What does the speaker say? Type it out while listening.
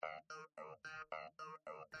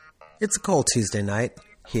It's a cold Tuesday night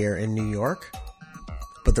here in New York,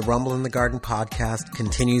 but the Rumble in the Garden podcast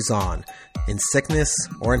continues on in sickness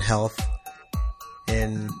or in health. I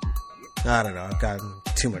don't know, I've got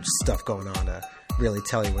too much stuff going on to really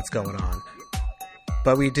tell you what's going on.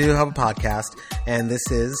 But we do have a podcast, and this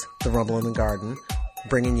is the Rumble in the Garden,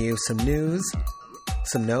 bringing you some news,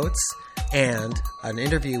 some notes, and an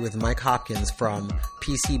interview with Mike Hopkins from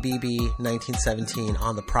PCBB 1917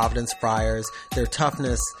 on the Providence Friars, their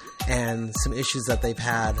toughness, and some issues that they've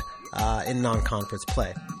had in non-conference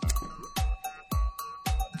play.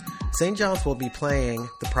 St. John's will be playing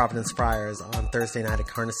the Providence Friars on Thursday night at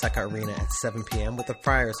Carnesecca Arena at 7 p.m. with the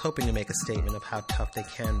Friars hoping to make a statement of how tough they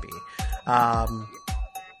can be.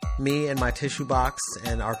 Me and my tissue box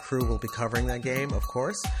and our crew will be covering that game, of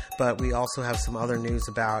course, but we also have some other news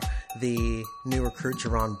about the new recruit,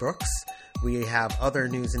 Jerron Brooks. We have other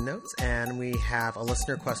news and notes, and we have a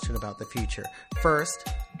listener question about the future.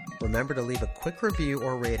 First, remember to leave a quick review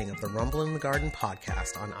or rating of the Rumble in the Garden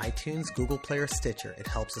podcast on iTunes, Google Play, or Stitcher. It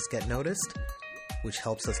helps us get noticed, which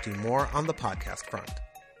helps us do more on the podcast front.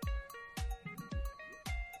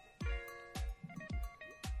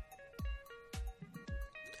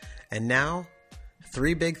 And now,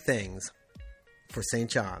 three big things for St.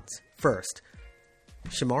 John's. First,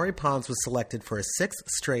 Shamorie Ponds was selected for a sixth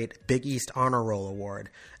straight Big East Honor Roll Award,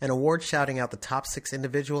 an award shouting out the top 6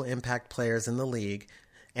 individual impact players in the league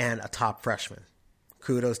and a top freshman.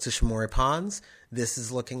 Kudos to Shamorie Ponds. This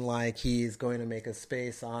is looking like he's going to make a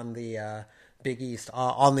space on the Big East,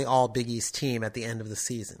 on the All Big East team at the end of the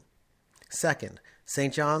season. Second,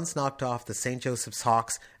 St. John's knocked off the St. Joseph's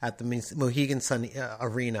Hawks at the Mohegan Sun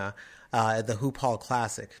Arena at the Hoop Hall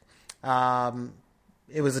Classic.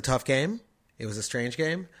 It was a tough game. It was a strange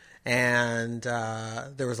game. And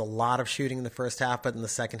there was a lot of shooting in the first half, but in the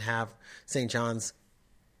second half, St. John's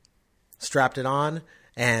strapped it on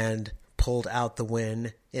and pulled out the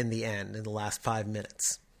win in the end, in the last 5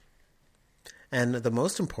 minutes. And the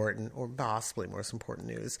most important, or possibly most important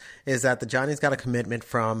news, is that the Johnnies got a commitment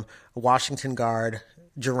from Washington guard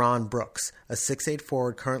Jerron Brooks, a 6'8"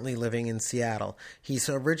 forward currently living in Seattle. He's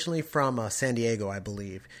originally from San Diego, I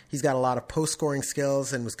believe. He's got a lot of post-scoring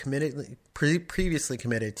skills and was previously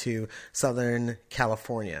committed to Southern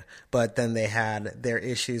California. But then they had their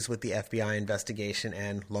issues with the FBI investigation,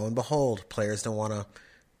 and lo and behold, players don't want to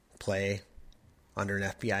play under an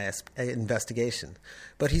FBI investigation.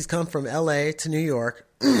 But he's come from LA to New York,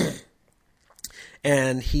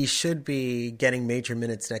 and he should be getting major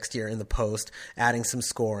minutes next year in the post, adding some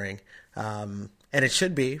scoring. And it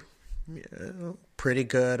should be a pretty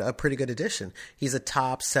good addition. He's a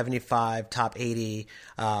top 75, top 80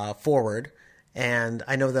 forward. And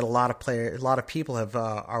I know that a lot of people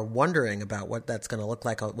are wondering about what that's going to look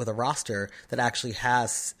like with a roster that actually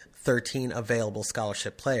has 13 available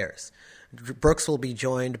scholarship players. Brooks will be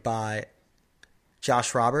joined by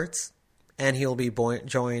Josh Roberts, and he'll be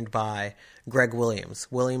joined by Greg Williams.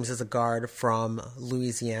 Williams is a guard from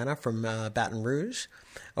Louisiana, from Baton Rouge,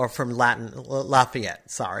 or from Lafayette,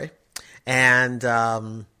 sorry. And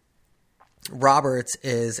Roberts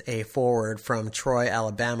is a forward from Troy,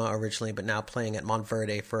 Alabama originally, but now playing at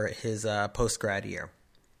Montverde for his post-grad year.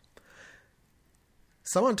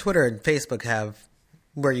 Some on Twitter and Facebook have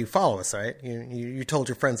where you follow us, right? You told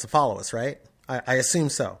your friends to follow us, right? I assume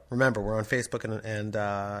so. Remember, we're on Facebook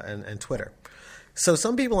and Twitter. So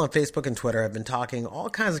some people on Facebook and Twitter have been talking all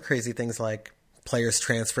kinds of crazy things like players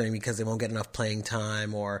transferring because they won't get enough playing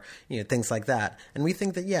time, or things like that. And we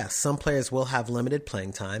think that yes, some players will have limited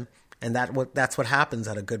playing time, and that's what happens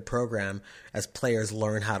at a good program as players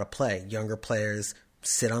learn how to play. Younger players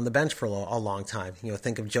sit on the bench for a long time.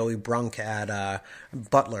 Think of Joey Brunk at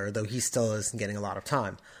Butler, though he still isn't getting a lot of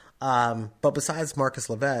time. But besides Marcus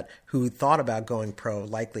Levette, who thought about going pro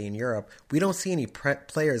likely in Europe, we don't see any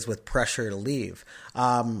players with pressure to leave.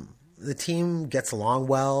 The team gets along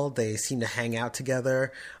well. They seem to hang out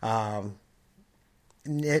together.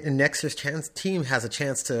 Next year's team has a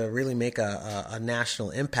chance to really make a national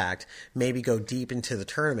impact, maybe go deep into the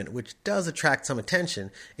tournament, which does attract some attention.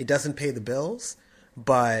 It doesn't pay the bills,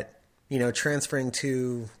 but transferring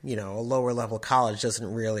to a lower level college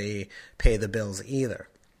doesn't really pay the bills either.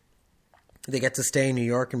 They get to stay in New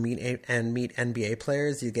York and meet NBA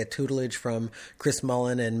players. You get tutelage from Chris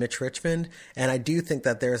Mullin and Mitch Richmond, and I do think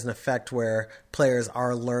that there's an effect where players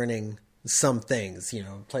are learning some things.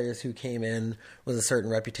 Players who came in with a certain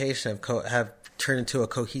reputation have turned into a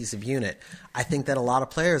cohesive unit. I think that a lot of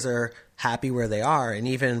players are happy where they are, and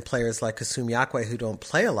even players like Kasum Yakwe, who don't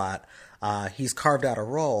play a lot, he's carved out a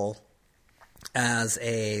role as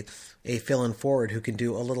a fill-in forward who can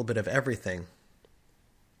do a little bit of everything.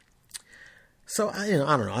 So I don't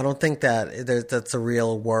know. I don't think that that's a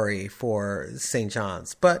real worry for St.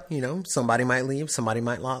 John's. But somebody might leave, somebody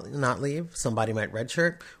might not leave, somebody might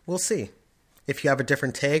redshirt. We'll see. If you have a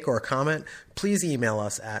different take or a comment, please email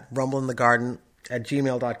us at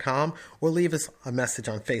rumbleinthegarden@gmail.com or leave us a message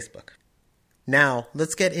on Facebook. Now,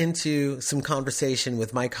 let's get into some conversation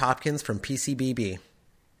with Mike Hopkins from PCBB.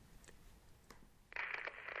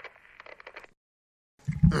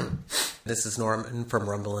 This is Norman from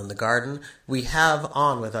Rumble in the Garden. We have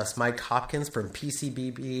on with us Mike Hopkins from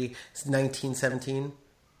PCBB 1917.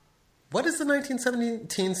 What does the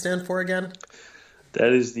 1917 stand for again?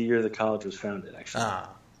 That is the year the college was founded, actually.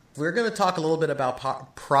 We're going to talk a little bit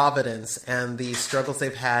about Providence and the struggles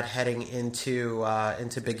they've had heading into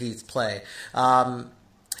Big East play.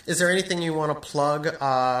 Is there anything you want to plug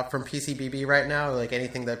from PCBB right now? Like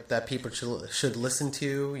anything that people should listen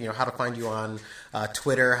to? How to find you on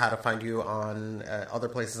Twitter, how to find you on other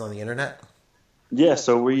places on the internet? Yeah,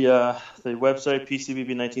 so we the website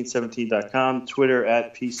PCBB1917.com, Twitter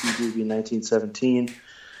at PCBB1917,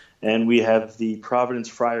 and we have the Providence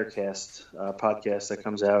Friarcast podcast that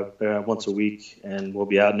comes out once a week, and we'll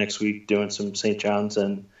be out next week doing some St. John's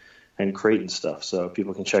and Creighton stuff, so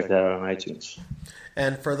people can check that out on iTunes.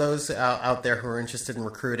 And for those out there who are interested in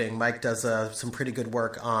recruiting, Mike does some pretty good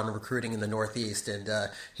work on recruiting in the Northeast, and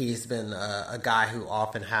he's been a guy who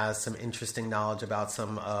often has some interesting knowledge about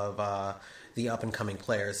some of the up-and-coming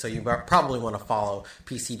players. So you probably want to follow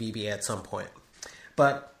PCBB at some point.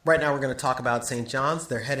 But right now we're going to talk about St. John's.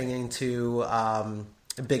 They're heading into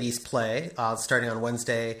Big East play starting on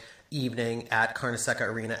Wednesday evening at Carnesecca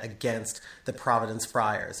Arena against the Providence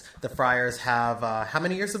Friars. The Friars have, how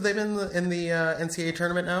many years have they been in the NCAA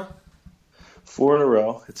tournament now? 4 in a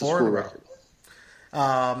row. It's a school record.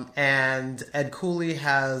 And Ed Cooley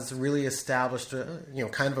has really established,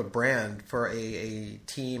 kind of a brand for a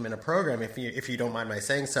team and a program, if you don't mind my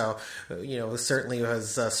saying so. Certainly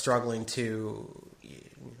was struggling to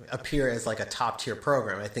appear as like a top-tier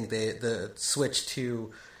program. I think the switch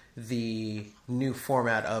to the new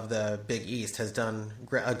format of the Big East has done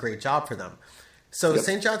a great job for them. So yep.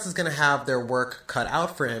 St. John's is going to have their work cut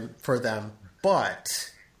out for them,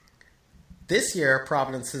 but this year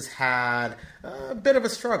Providence has had a bit of a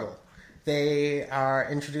struggle. They are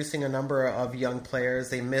introducing a number of young players.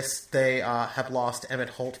 They have lost Emmett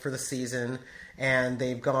Holt for the season, and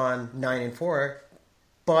they've gone 9-4.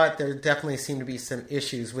 But there definitely seem to be some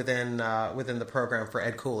issues within the program for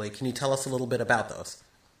Ed Cooley. Can you tell us a little bit about those?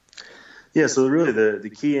 Yeah, so really the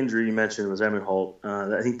key injury you mentioned was Emmett Holt.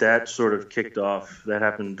 I think that sort of kicked off. That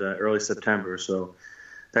happened early September, so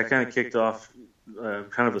that kind of kicked off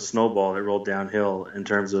kind of a snowball that rolled downhill in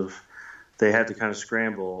terms of they had to kind of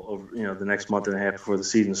scramble over the next month and a half before the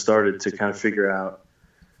season started to kind of figure out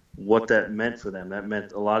what that meant for them. That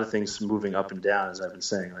meant a lot of things moving up and down, as I've been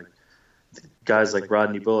saying. Like guys like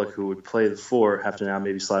Rodney Bullock, who would play the 4, have to now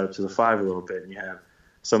maybe slide up to the 5 a little bit, and you have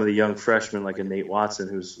some of the young freshmen like a Nate Watson,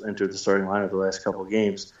 who's entered the starting lineup the last couple of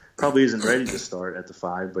games, probably isn't ready to start at the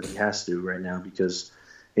 5, but he has to right now because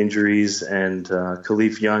injuries, and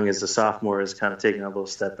Khalif Young as a sophomore has kind of taken a little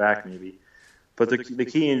step back maybe. But the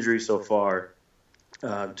key injury so far,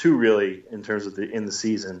 2 really in terms of in the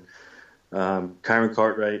season, Kyron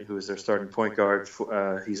Cartwright, who is their starting point guard,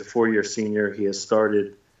 he's a 4-year senior. He has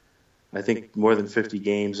started, I think, more than 50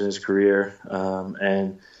 games in his career,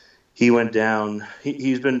 and he went down.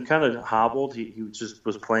 He's been kind of hobbled. He just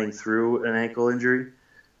was playing through an ankle injury,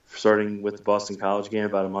 starting with the Boston College game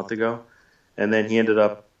about a month ago, and then he ended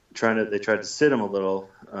up they tried to sit him a little,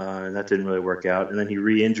 and that didn't really work out. And then he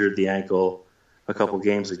re-injured the ankle a couple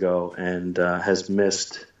games ago and has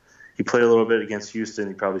missed. He played a little bit against Houston.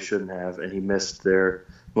 He probably shouldn't have, and he missed their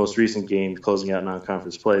most recent game, closing out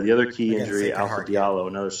non-conference play. The other key injury, Alpha Diallo,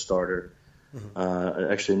 another starter,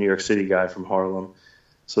 actually a New York City guy from Harlem.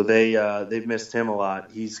 So they've missed him a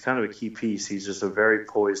lot. He's kind of a key piece. He's just a very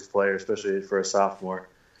poised player, especially for a sophomore,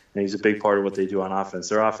 and he's a big part of what they do on offense.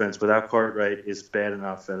 Their offense without Cartwright is bad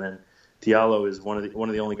enough, and then Diallo is one of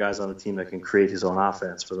the only guys on the team that can create his own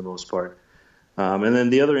offense for the most part. And then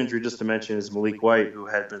the other injury, just to mention, is Malik White, who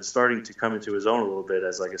had been starting to come into his own a little bit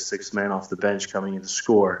as like a 6th man off the bench coming in to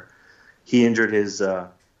score. He injured his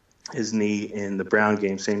knee in the Brown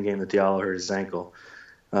game, same game that Diallo hurt his ankle.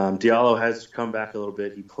 Diallo has come back a little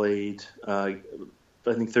bit. He played, I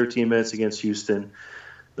think, 13 minutes against Houston.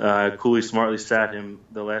 Cooley smartly sat him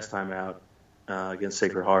the last time out against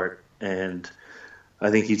Sacred Heart, and I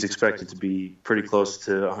think he's expected to be pretty close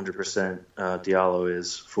to 100%. Diallo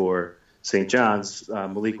is for St. John's.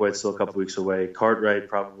 Malik White's still a couple weeks away. Cartwright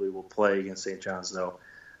probably will play against St. John's, though.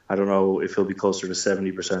 I don't know if he'll be closer to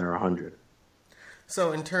 70% or 100%.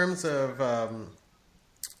 So in terms of,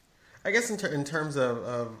 I guess in terms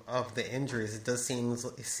of the injuries, it does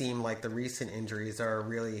seem like the recent injuries are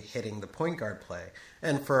really hitting the point guard play.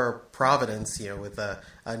 And for Providence, with a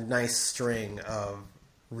nice string of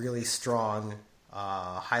really strong,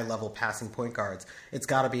 high-level passing point guards, it's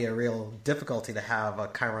got to be a real difficulty to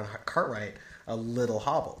have Chiron Cartwright a little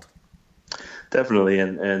hobbled. Definitely,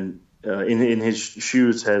 and in his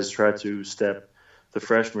shoes has tried to step the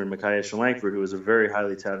freshman Micaiah Langford, who was a very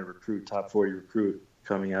highly touted recruit, top 40 recruit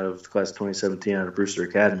coming out of class 2017 out of Brewster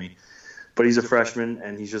Academy. But he's a freshman,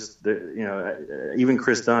 and he's just, even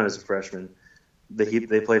Chris Dunn is a freshman.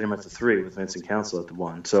 They played him at the 3 with Vincent Council at the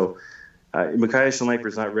 1. So Micaiah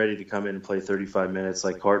Langford's not ready to come in and play 35 minutes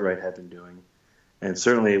like Cartwright had been doing. And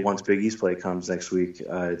certainly once Big East play comes next week,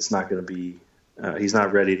 it's not going to be he's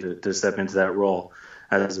not ready to step into that role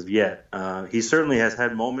as of yet. He certainly has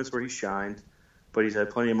had moments where he shined, but he's had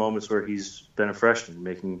plenty of moments where he's been a freshman,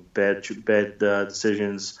 making bad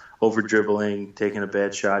decisions, over-dribbling, taking a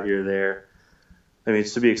bad shot here or there. I mean,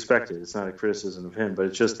 it's to be expected. It's not a criticism of him, but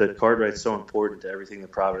it's just that Cartwright's so important to everything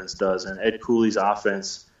that Providence does. And Ed Cooley's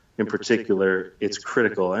offense in particular, it's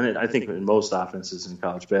critical. And I think in most offenses in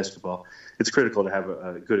college basketball, it's critical to have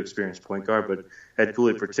a good, experienced point guard. But Ed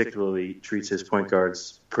Cooley particularly treats his point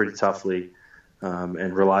guards pretty toughly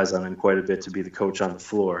and relies on them quite a bit to be the coach on the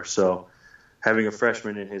floor. So having a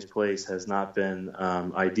freshman in his place has not been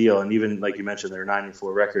ideal. And even, like you mentioned, their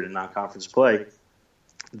 9-4 record in non-conference play,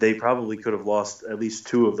 they probably could have lost at least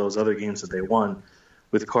 2 of those other games that they won,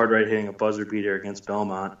 with Cartwright hitting a buzzer beater against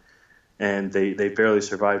Belmont. And they barely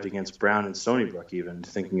survived against Brown and Stony Brook, even,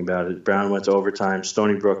 thinking about it. Brown went to overtime.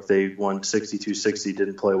 Stony Brook, they won 62-60,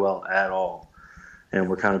 didn't play well at all. And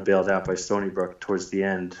were kind of bailed out by Stony Brook towards the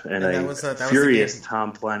end. And that was furious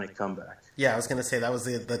Tom Planick comeback. Yeah, I was going to say that was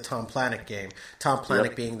the Tom Planick game. Tom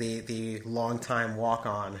Planick being the longtime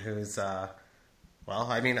walk-on who's, I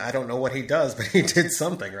don't know what he does, but he did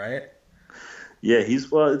something, right? Yeah,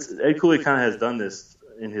 Ed Cooley kind of has done this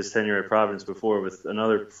in his tenure at Providence before with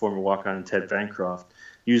another former walk-on, Ted Bancroft,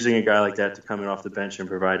 using a guy like that to come in off the bench and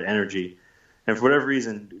provide energy. And for whatever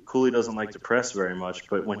reason, Cooley doesn't like to press very much,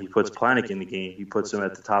 but when he puts Planick in the game, he puts him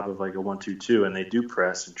at the top of like a 1-2-2, and they do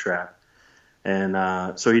press and trap.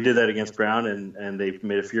 And so he did that against Brown, and they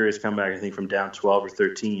made a furious comeback, I think, from down 12 or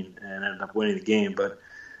 13, and ended up winning the game. But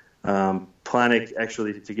Planick,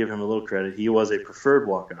 actually, to give him a little credit, he was a preferred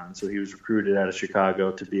walk-on, so he was recruited out of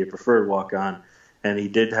Chicago to be a preferred walk-on, and he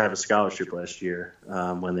did have a scholarship last year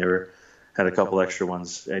when they had a couple extra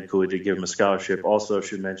ones. Ed Cooley did give him a scholarship. Also,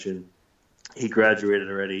 should mention, he graduated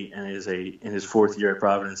already and is in his 4th year at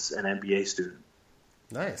Providence, an MBA student.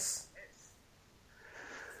 Nice.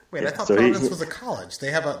 Wait, I thought Providence was a college.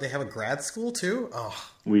 They have a grad school too?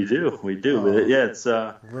 Oh. We do. Oh. Yeah, it's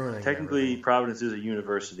technically Providence is a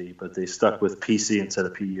university, but they stuck with PC instead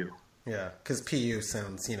of PU. Yeah, because PU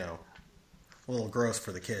sounds, a little gross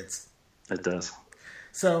for the kids. It does.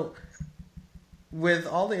 So, with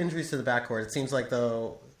all the injuries to the backcourt, it seems like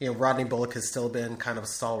though, Rodney Bullock has still been kind of a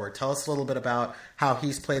stalwart. Tell us a little bit about how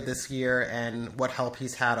he's played this year and what help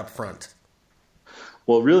he's had up front.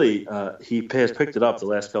 Well, really, he has picked it up the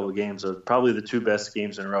last couple of games. Probably the 2 best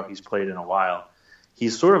games in a row he's played in a while.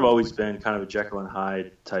 He's sort of always been kind of a Jekyll and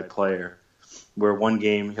Hyde type player, where one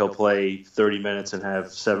game he'll play 30 minutes and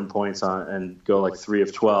have 7 points on and go like 3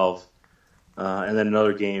 of 12. And then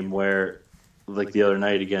another game where, like the other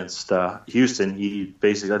night against Houston, I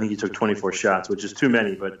think he took 24 shots, which is too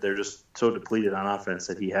many, but they're just so depleted on offense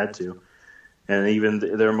that he had to. And even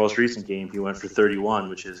their most recent game, he went for 31,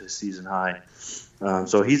 which is his season high.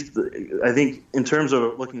 So I think in terms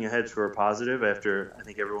of looking ahead for a positive, after I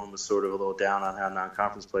think everyone was sort of a little down on how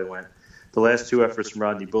non-conference play went, the last 2 efforts from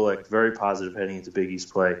Rodney Bullock, very positive heading into Big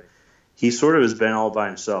East play. He sort of has been all by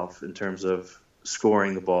himself in terms of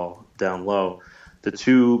scoring the ball down low. The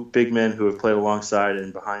 2 big men who have played alongside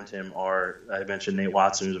and behind him are, I mentioned Nate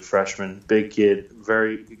Watson, who's a freshman, big kid,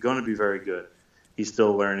 going to be very good. He's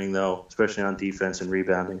still learning, though, especially on defense and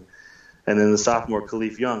rebounding. And then the sophomore,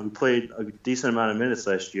 Khalif Young, who played a decent amount of minutes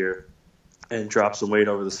last year and dropped some weight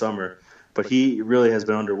over the summer. But he really has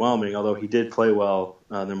been underwhelming, although he did play well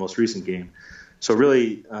in their most recent game. So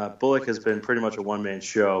really, Bullock has been pretty much a one-man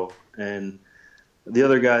show. And the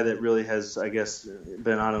other guy that really has, I guess,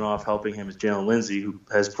 been on and off helping him is Jalen Lindsey, who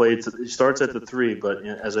has played – he starts at the 3, but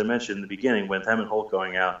as I mentioned in the beginning, with Emmett Holt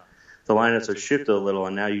going out, the lineups have shifted a little,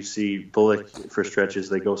 and now you see Bullock for stretches.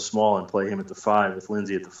 They go small and play him at the 5 with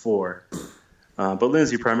Lindsey at the 4. But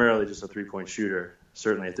Lindsey primarily just a three-point shooter,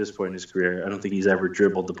 certainly at this point in his career. I don't think he's ever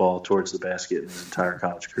dribbled the ball towards the basket in his entire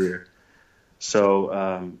college career.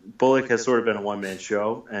 So Bullock has sort of been a one-man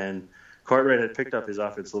show, and Cartwright had picked up his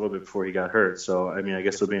offense a little bit before he got hurt. So, I mean, I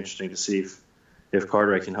guess it'll be interesting to see if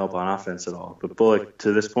Cartwright can help on offense at all. But Bullock,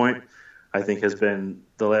 to this point, I think the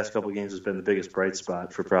last couple of games has been the biggest bright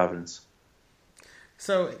spot for Providence.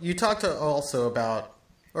 So you talked also about,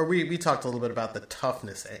 or we talked a little bit about the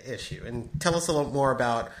toughness issue. And tell us a little more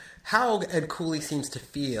about how Ed Cooley seems to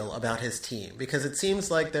feel about his team. Because it seems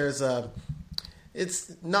like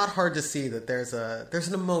it's not hard to see that there's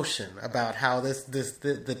an emotion about how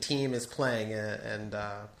the team is playing, and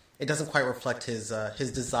it doesn't quite reflect his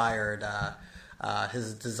desired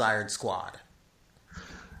squad.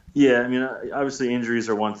 Yeah, I mean, obviously injuries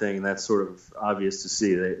are one thing, and that's sort of obvious to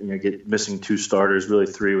see. They get missing 2 starters, really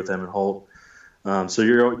 3 with Emmett Holt. So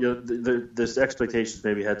there's expectations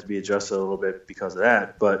maybe had to be adjusted a little bit because of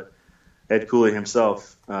that, but Ed Cooley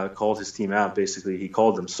himself called his team out. Basically, he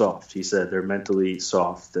called them soft. He said they're mentally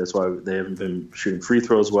soft. That's why they haven't been shooting free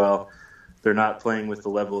throws well. They're not playing with the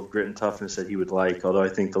level of grit and toughness that he would like, although I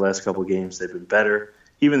think the last couple of games they've been better.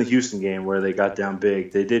 Even the Houston game where they got down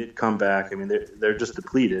big, they did come back. I mean, they're just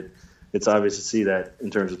depleted. It's obvious to see that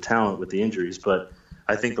in terms of talent with the injuries, but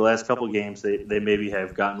I think the last couple of games they maybe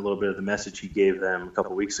have gotten a little bit of the message he gave them a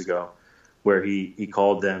couple of weeks ago, where he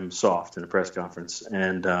called them soft in a press conference.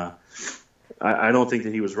 And I don't think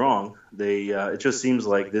that he was wrong. It just seems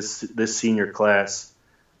like this senior class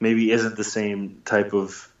maybe isn't the same type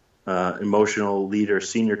of emotional leader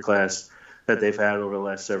senior class that they've had over the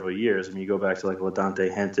last several years. I mean, you go back to like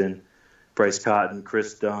LaDante Henton, Bryce Cotton,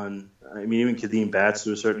 Chris Dunn. I mean, even Kadeem Batts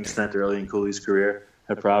to a certain extent early in Cooley's career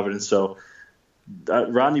at Providence. So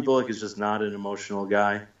Rodney Bullock is just not an emotional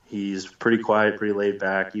guy. He's pretty quiet, pretty laid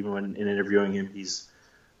back. Even when in interviewing him, he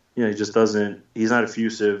just doesn't. He's not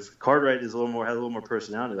effusive. Cartwright has a little more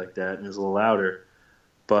personality like that, and is a little louder.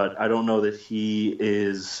 But I don't know that he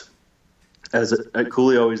is.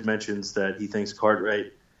 Cooley always mentions that he thinks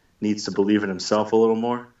Cartwright needs to believe in himself a little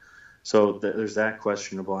more. So there's that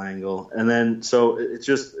questionable angle. And then so it's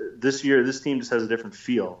just this year, this team just has a different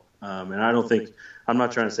feel. And I'm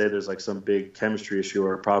not trying to say there's like some big chemistry issue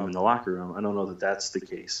or a problem in the locker room. I don't know that that's the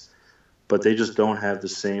case. But they just don't have the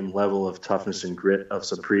same level of toughness and grit of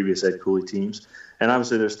some previous Ed Cooley teams. And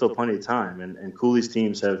obviously there's still plenty of time. And Cooley's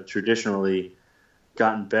teams have traditionally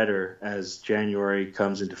gotten better as January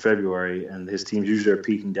comes into February, and his teams usually are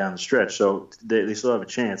peaking down the stretch. So they still have a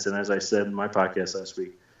chance. And as I said in my podcast last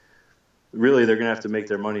week, really they're going to have to make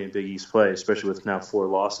their money in Big East play, especially with now 4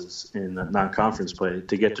 losses in non-conference play.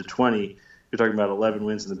 To get to 20, you're talking about 11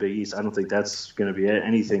 wins in the Big East. I don't think that's going to be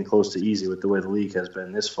anything close to easy with the way the league has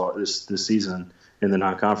been this season in the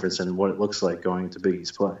non-conference and what it looks like going into Big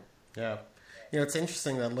East play. Yeah. It's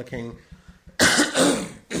interesting that looking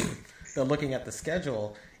at the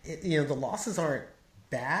schedule, the losses aren't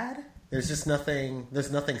bad. There's just nothing.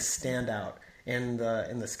 There's nothing standout in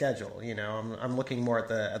the schedule. I'm looking more at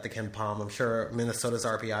the Ken Palm. I'm sure Minnesota's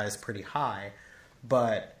RPI is pretty high,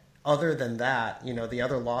 but other than that, the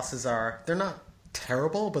other losses they're not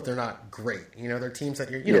terrible, but they're not great. They're teams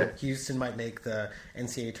that Houston might make the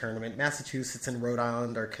NCAA tournament. Massachusetts and Rhode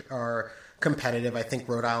Island are competitive. I think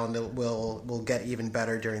Rhode Island will get even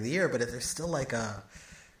better during the year, but there's still like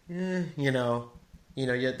they're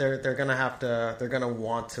gonna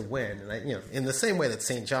want to win, and in the same way that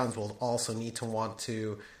St. John's will also need to want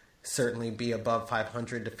to certainly be above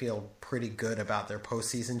 500 to feel pretty good about their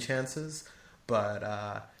postseason chances.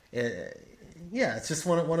 But it's just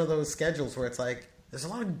one of those schedules where it's like there's a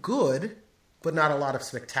lot of good, but not a lot of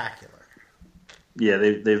spectacular. Yeah,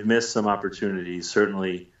 they've missed some opportunities.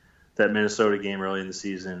 Certainly, that Minnesota game early in the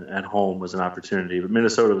season at home was an opportunity, but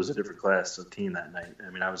Minnesota was a different class of team that night. I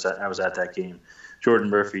mean, I was at that game. Jordan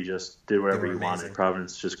Murphy just did whatever he wanted.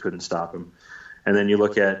 Providence just couldn't stop him. And then you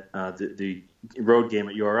look at the road game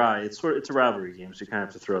at URI. It's a rivalry game, so you kind of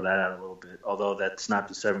have to throw that out a little bit. Although that snapped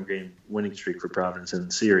a 7-game winning streak for Providence in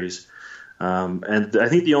the series. And I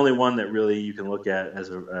think the only one that really you can look at as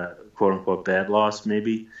a quote unquote bad loss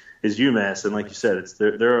maybe is UMass. And like you said,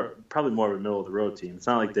 they're probably more of a middle of the road team. It's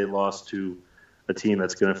not like they lost to a team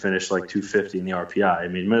that's going to finish like 250 in the RPI. I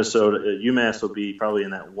mean, UMass will be probably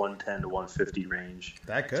in that 110 to 150 range.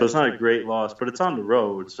 That good. So it's not a great loss, but it's on the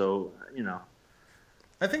road, so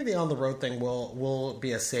I think the on the road thing will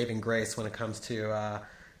be a saving grace when it comes to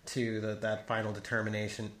that final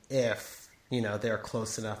determination if they're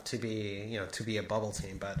close enough to be a bubble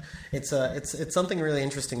team. But it's something really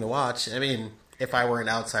interesting to watch. I mean, if I were an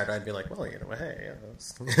outsider, I'd be like, well, hey,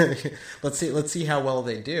 let's see how well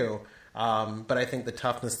they do. But I think the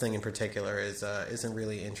toughness thing in particular is a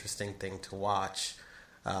really interesting thing to watch.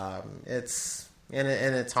 It's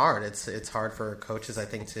hard. It's hard for coaches, I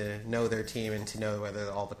think, to know their team and to know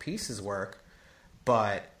whether all the pieces work.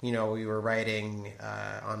 But, we were writing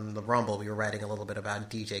on the Rumble, we were writing a little bit about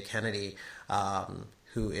DJ Kennedy,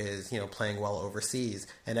 who is, playing well overseas.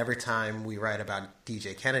 And every time we write about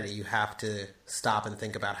DJ Kennedy, you have to stop and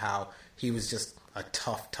think about how he was just a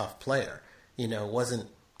tough player. Wasn't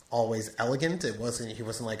always elegant. He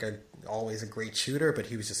wasn't like always a great shooter, but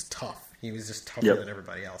he was just tough. He was just tougher than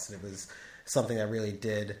everybody else. And it was something that really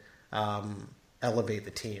did elevate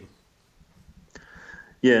the team.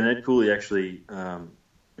 Yeah, and Ed Cooley actually,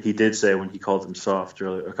 he did say when he called him soft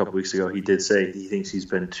earlier, a couple weeks ago, he did say he thinks he's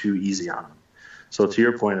been too easy on him. So to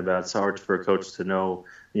your point about it's hard for a coach to know,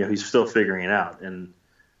 he's still figuring it out. And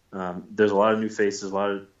there's a lot of new faces, a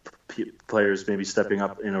lot of players maybe stepping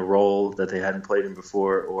up in a role that they hadn't played in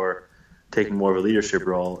before or taking more of a leadership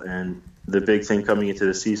role. And the big thing coming into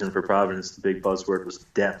the season for Providence, the big buzzword was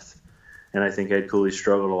depth. And I think Ed Cooley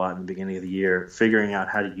struggled a lot in the beginning of the year figuring out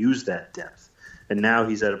how to use that depth. And now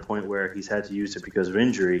he's at a point where he's had to use it because of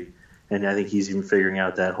injury. And I think he's even figuring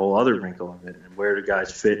out that whole other wrinkle of it. And where do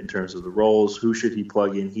guys fit in terms of the roles? Who should he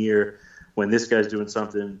plug in here? When this guy's doing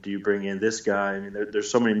something, do you bring in this guy? I mean, there's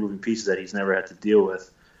so many moving pieces that he's never had to deal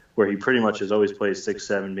with, where he pretty much has always played 6,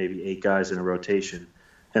 7, maybe 8 guys in a rotation.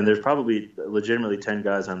 And there's probably legitimately 10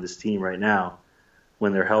 guys on this team right now,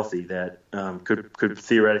 when they're healthy, that could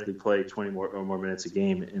theoretically play 20 or more minutes a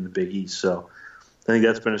game in the Big East. So I think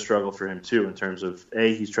that's been a struggle for him, too, in terms of,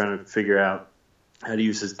 A, he's trying to figure out how to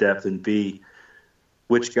use his depth, and B,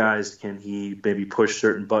 which guys can he maybe push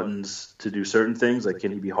certain buttons to do certain things? Like,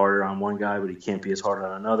 can he be harder on one guy, but he can't be as hard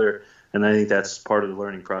on another? And I think that's part of the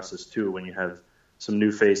learning process, too, when you have some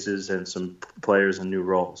new faces and some players in new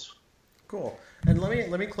roles. Cool. And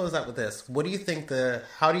let me close out with this. How do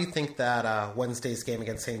you think that Wednesday's game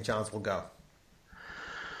against St. John's will go?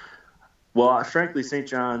 Well, frankly, St.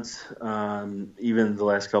 John's, even the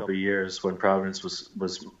last couple of years when Providence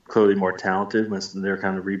was clearly more talented, when they're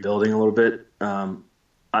kind of rebuilding a little bit,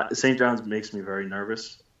 St. John's makes me very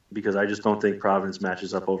nervous because I just don't think Providence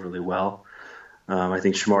matches up overly well. I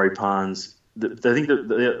think Shamari Pons, I think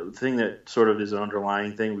the thing that sort of is an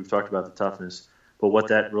underlying thing, we've talked about the toughness, but what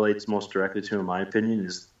that relates most directly to, in my opinion,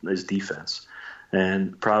 is defense.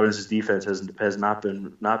 And Providence's defense has not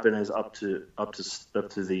been as up to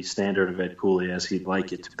the standard of Ed Cooley as he'd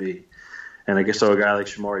like it to be. And I guess so a guy like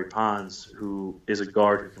Shamari Pons, who is a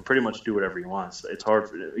guard who can pretty much do whatever he wants. It's hard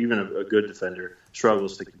for even a good defender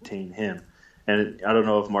struggles to contain him. And I don't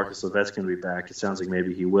know if Marcus Levet's going to be back. It sounds like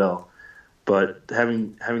maybe he will. But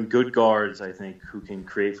having good guards, I think, who can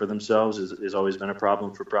create for themselves has always been a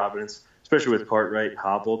problem for Providence, especially with Cartwright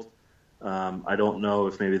hobbled. I don't know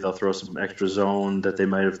if maybe they'll throw some extra zone that they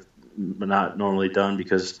might have not normally done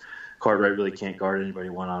because Cartwright really can't guard anybody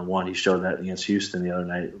one-on-one. He showed that against Houston the other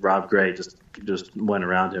night. Rob Gray just went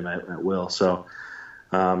around him at will. So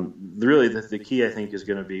really the key, I think, is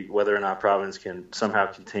going to be whether or not Providence can somehow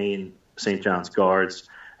contain St. John's guards.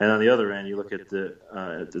 And on the other end, you look at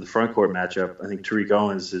the front court matchup, I think Tariq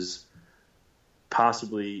Owens is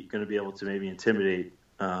possibly going to be able to maybe intimidate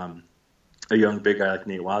a young big guy like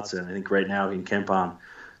Nate Watson. I think right now in KenPom,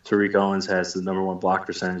 Tariq Owens has the number 1 block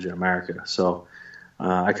percentage in America. So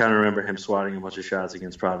I kind of remember him swatting a bunch of shots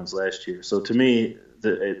against Providence last year. So to me,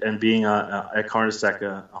 and being at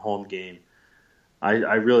Carnesecca, a home game,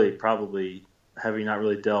 I really probably, having not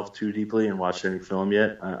really delved too deeply and watched any film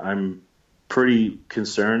yet, I'm pretty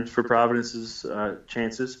concerned for Providence's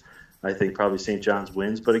chances. I think probably St. John's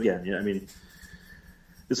wins. But again, yeah, I mean,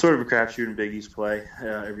 it's sort of a crapshoot in Big East play.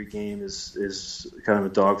 Every game is kind of a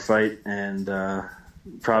dogfight, and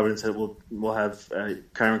Providence will have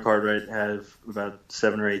Kyron Cartwright have about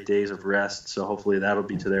 7 or 8 days of rest, so hopefully that'll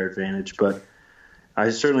be to their advantage. But I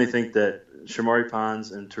certainly think that Shamari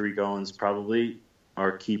Pons and Tariq Owens probably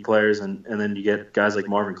are key players, and then you get guys like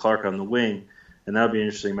Marvin Clark on the wing, and that'll be an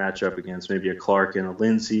interesting matchup against maybe a Clark and a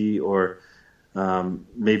Lindsey, or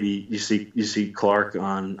maybe you see Clark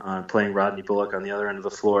on playing Rodney Bullock on the other end of the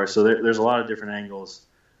floor. So there's a lot of different angles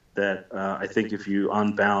that I think if you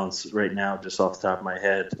unbalance right now, just off the top of my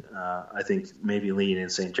head, I think maybe lean in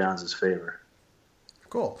St. John's favor.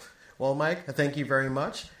 Cool. Well, Mike, thank you very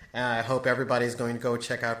much. I hope everybody's going to go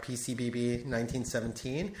check out PCBB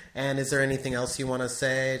 1917. And is there anything else you want to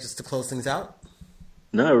say just to close things out?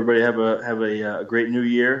 No, everybody have a great new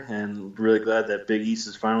year, and really glad that Big East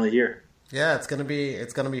is finally here. Yeah, it's gonna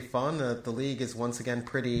be fun. The league is once again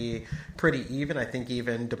pretty even. I think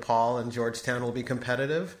even DePaul and Georgetown will be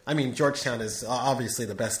competitive. I mean, Georgetown is obviously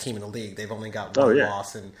the best team in the league. They've only got one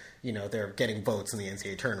loss, and they're getting votes in the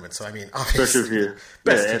NCAA tournament. So I mean, obviously, especially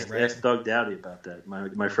if you ask Doug Dowdy about that.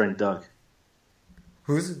 My friend Doug.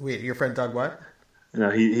 Your friend Doug? What?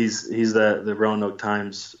 He's the Roanoke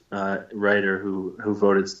Times writer who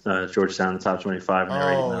voted Georgetown in the top 25.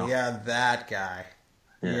 Oh, yeah, that guy.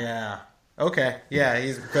 Yeah. Okay. Yeah,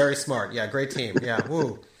 he's very smart. Yeah, great team. Yeah.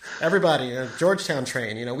 Woo. Everybody, Georgetown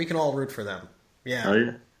train. We can all root for them. Yeah. Oh,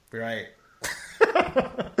 yeah. Right.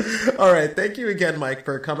 All right. Thank you again, Mike,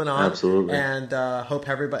 for coming on. Absolutely. And hope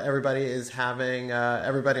everybody is having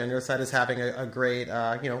everybody on your side is having a great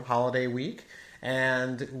holiday week.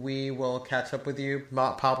 And we will catch up with you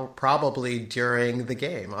probably during the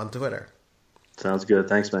game on Twitter. Sounds good.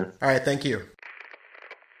 Thanks, man. All right. Thank you.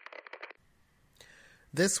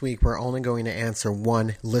 This week, we're only going to answer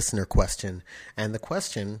one listener question. And the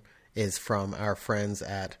question is from our friends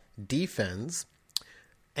at Defense.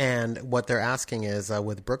 And what they're asking is,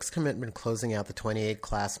 with Brooks' commitment closing out the 28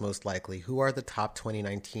 class most likely, who are the top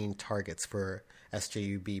 2019 targets for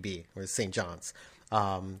SJUBB, or St. John's?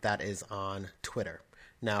 That is on Twitter.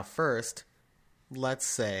 Now, first, let's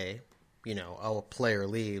say, a player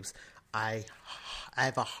leaves. I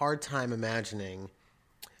have a hard time imagining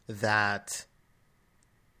that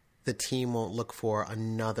the team won't look for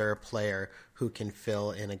another player who can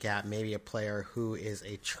fill in a gap, maybe a player who is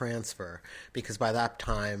a transfer, because by that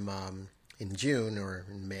time, in June or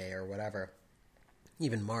in May or whatever,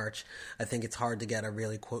 even March, I think it's hard to get a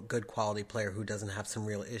really good quality player who doesn't have some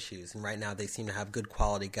real issues. And right now they seem to have good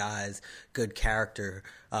quality guys, good character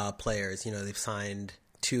players. They've signed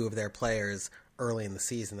 2 of their players early in the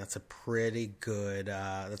season. That's a pretty good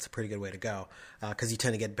way to go, because you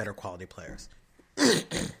tend to get better quality players.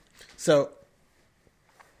 So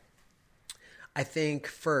I think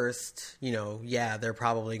first, they're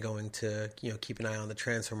probably going to, keep an eye on the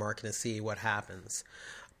transfer market and see what happens.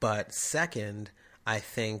 But second, I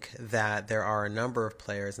think that there are a number of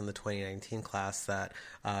players in the 2019 class that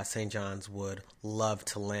St. John's would love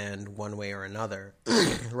to land one way or another.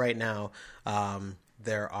 Right now,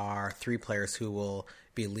 there are 3 players who will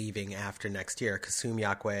be leaving after next year: Kasum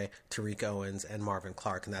Yakwe, Tariq Owens, and Marvin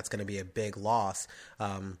Clark, and that's going to be a big loss.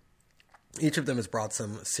 Each of them has brought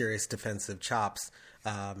some serious defensive chops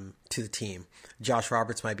to the team. Josh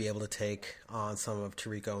Roberts might be able to take on some of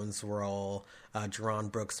Tariq Owens' role. Jerron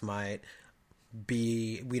Brooks might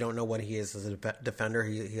be. We don't know what he is as a defender.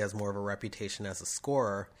 He has more of a reputation as a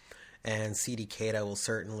scorer. And C.D. Keita will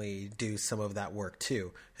certainly do some of that work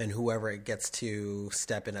too. And whoever it gets to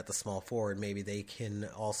step in at the small forward, maybe they can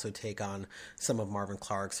also take on some of Marvin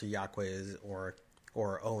Clark's or Yakwe's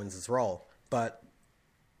or Owens' role. But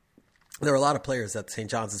there are a lot of players that St.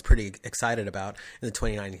 John's is pretty excited about in the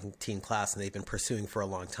 2019 class, and they've been pursuing for a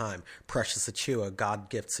long time. Precious Achiuwa, God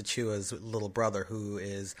Gift Achiuwa's little brother, who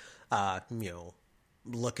is,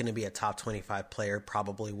 looking to be a top 25 player,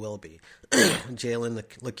 probably will be. Jalen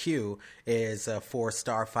LeCue is a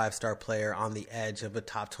 4-star, 5-star player on the edge of a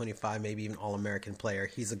top 25, maybe even All-American player.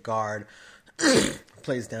 He's a guard,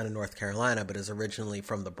 plays down in North Carolina, but is originally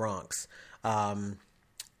from the Bronx.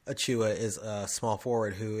 Achiuwa is a small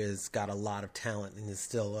forward who has got a lot of talent and is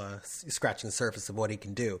still scratching the surface of what he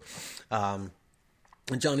can do.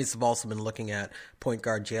 And Johnny's have also been looking at point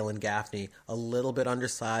guard Jalen Gaffney, a little bit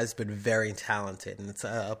undersized but very talented, and it's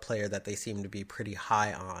a player that they seem to be pretty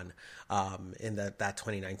high on in that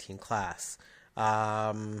 2019 class.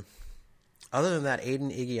 Other than that,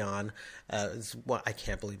 Aiden Igion is what I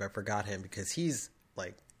can't believe I forgot him, because he's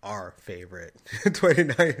like our favorite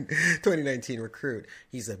 2019 recruit.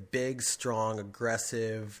 He's a big, strong,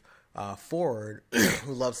 aggressive forward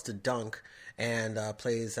who loves to dunk and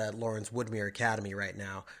plays at Lawrence Woodmere Academy right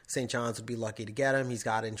now. St. John's would be lucky to get him. He's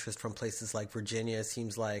got interest from places like Virginia.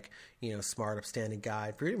 Seems like, smart, upstanding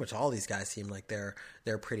guy. Pretty much all these guys seem like they're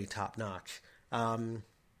pretty top notch.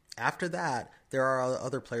 After that, there are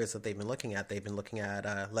other players that they've been looking at. They've been looking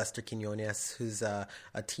at Lester Quinones, who's a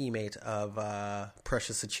teammate of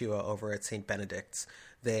Precious Achiuwa over at St. Benedict's.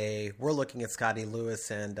 They were looking at Scotty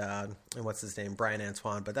Lewis and what's his name, Brian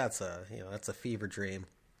Antoine, but that's a fever dream.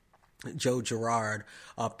 Joe Girard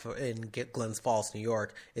up in Glens Falls, New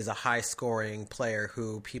York, is a high-scoring player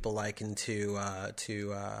who people liken to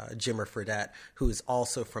Jimmer Fredette, who is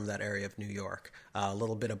also from that area of New York, a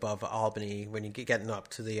little bit above Albany when you get getting up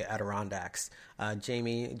to the Adirondacks.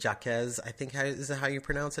 Jamie Jaquez, I think is how you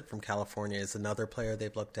pronounce it, from California, is another player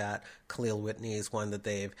they've looked at. Khalil Whitney is one that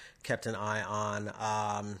they've kept an eye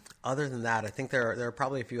on. Other than that, I think there are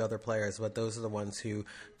probably a few other players, but those are the ones who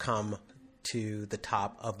come to the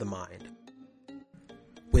top of the mind.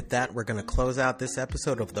 With that, we're going to close out this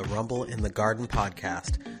episode of the Rumble in the Garden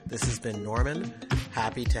podcast. This has been Norman.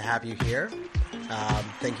 Happy to have you here.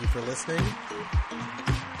 Thank you for listening.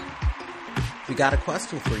 We got a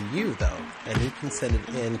question for you, though, and you can send it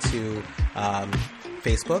in to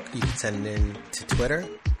Facebook. You can send it in to Twitter.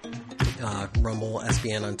 Rumble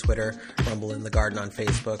SBN on Twitter, Rumble in the Garden on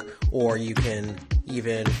Facebook, or you can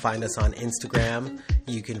even find us on Instagram.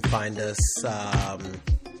 You can find us,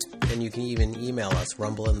 and you can even email us,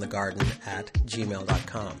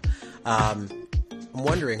 rumbleinthegarden@gmail.com. I'm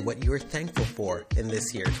wondering what you're thankful for in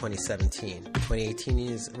this year, 2017. 2018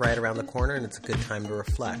 is right around the corner, and it's a good time to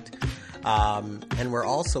reflect. And we're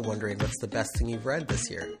also wondering what's the best thing you've read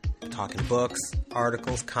this year. Talking books,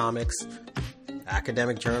 articles, comics,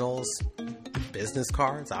 academic journals, business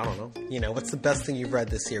cards. I don't know. What's the best thing you've read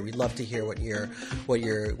this year? We'd love to hear what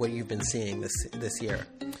you've been seeing this year.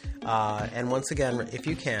 And once again, if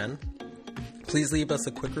you can, please leave us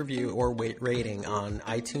a quick review or rating on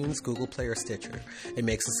iTunes, Google Play, or Stitcher. It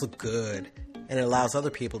makes us look good, and it allows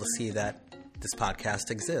other people to see that this podcast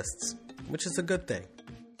exists, which is a good thing.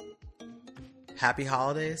 Happy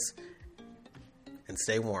holidays, and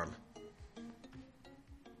stay warm.